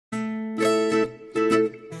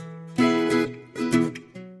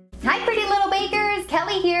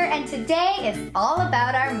Day is all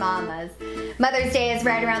about our mamas. Mother's Day is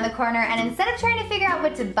right around the corner, and instead of trying to figure out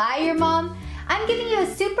what to buy your mom, I'm giving you a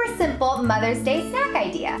super simple Mother's Day snack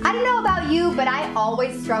idea. I don't know about you, but I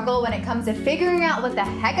always struggle when it comes to figuring out what the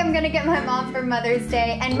heck I'm gonna get my mom for Mother's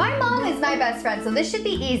Day, and my mom is my best friend, so this should be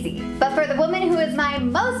easy. But for the woman who is my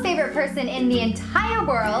most favorite person in the entire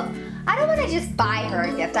world, I don't wanna just buy her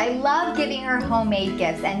a gift. I love giving her homemade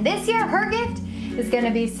gifts, and this year her gift is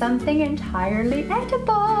gonna be something entirely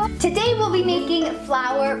edible. Today we'll be making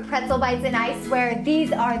flour pretzel bites, and I swear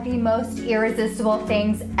these are the most irresistible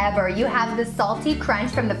things ever. You have the salty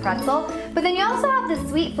crunch from the pretzel, but then you also have the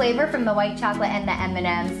sweet flavor from the white chocolate and the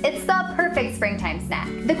M&Ms. It's the perfect springtime snack.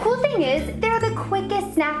 The cool thing is, they're the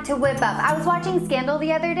quickest snack to whip up. I was watching Scandal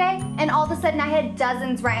the other day, and all of a sudden I had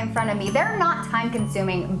dozens right in front of me. They're not time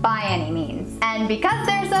consuming by any means. And because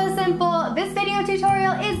they're so simple, this video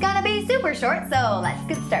tutorial is gonna be super short, so let's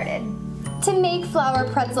get started. To make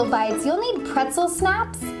flour pretzel bites, you'll need pretzel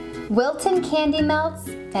snaps, Wilton candy melts,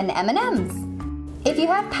 and M&Ms. If you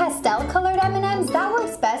have pastel colored M&Ms, that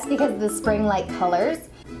works best because of the spring-like colors,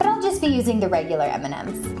 but I'll just be using the regular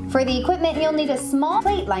M&Ms. For the equipment, you'll need a small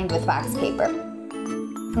plate lined with wax paper.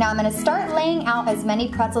 Now I'm gonna start laying out as many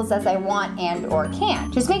pretzels as I want and or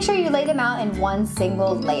can. Just make sure you lay them out in one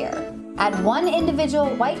single layer. Add one individual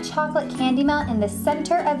white chocolate candy melt in the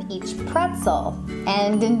center of each pretzel.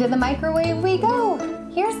 And into the microwave we go.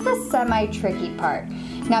 Here's the semi-tricky part.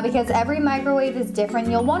 Now because every microwave is different,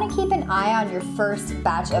 you'll want to keep an eye on your first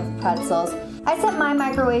batch of pretzels. I set my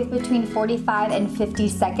microwave between 45 and 50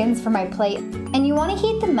 seconds for my plate, and you want to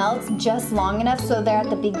heat the melts just long enough so they're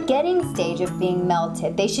at the beginning stage of being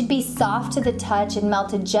melted. They should be soft to the touch and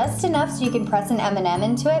melted just enough so you can press an M&M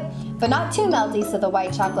into it, but not too melty so the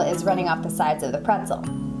white chocolate is running off the sides of the pretzel.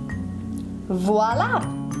 Voila!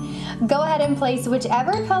 Go ahead and place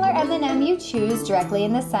whichever color M&M you choose directly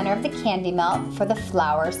in the center of the candy melt for the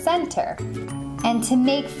flour center. And to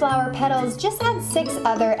make flower petals, just add 6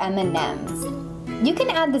 other M&Ms. You can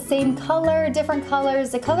add the same color, different colors.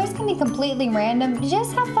 The colors can be completely random.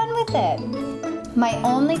 Just have fun with it. My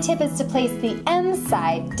only tip is to place the M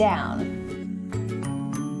side down.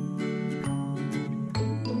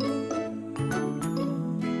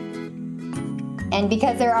 And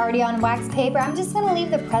because they're already on wax paper, I'm just gonna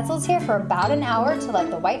leave the pretzels here for about an hour to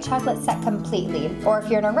let the white chocolate set completely. Or if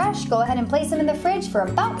you're in a rush, go ahead and place them in the fridge for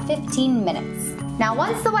about 15 minutes. Now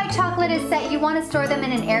once the white chocolate is set, you wanna store them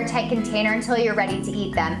in an airtight container until you're ready to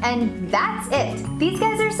eat them. And that's it. These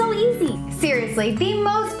guys are so easy. Seriously, the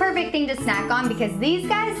most perfect thing to snack on because these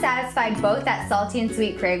guys satisfy both that salty and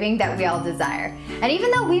sweet craving that we all desire. And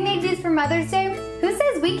even though we made these for Mother's Day, who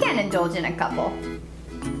says we can't indulge in a couple?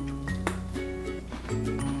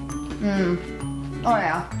 Oh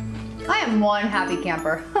yeah, I am one happy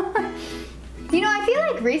camper. You know, I feel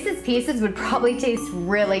like Reese's Pieces would probably taste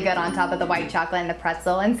really good on top of the white chocolate and the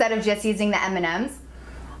pretzel instead of just using the M&Ms.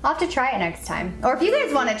 I'll have to try it next time. Or if you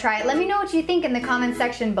guys want to try it, let me know what you think in the comment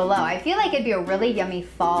section below. I feel like it'd be a really yummy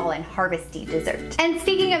fall and harvesty dessert. And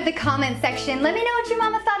speaking of the comment section, let me know what your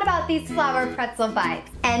mama thought about these flour pretzel bites.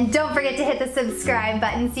 And don't forget to hit the subscribe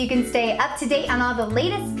button so you can stay up to date on all the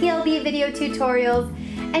latest PLB video tutorials.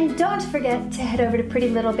 And don't forget to head over to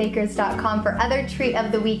prettylittlebakers.com for other treat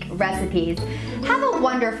of the week recipes. Have a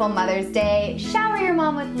wonderful Mother's Day. Shower your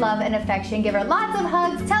mom with love and affection. Give her lots of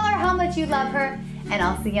hugs. Tell her how much you love her. And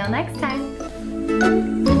I'll see y'all next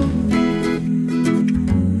time.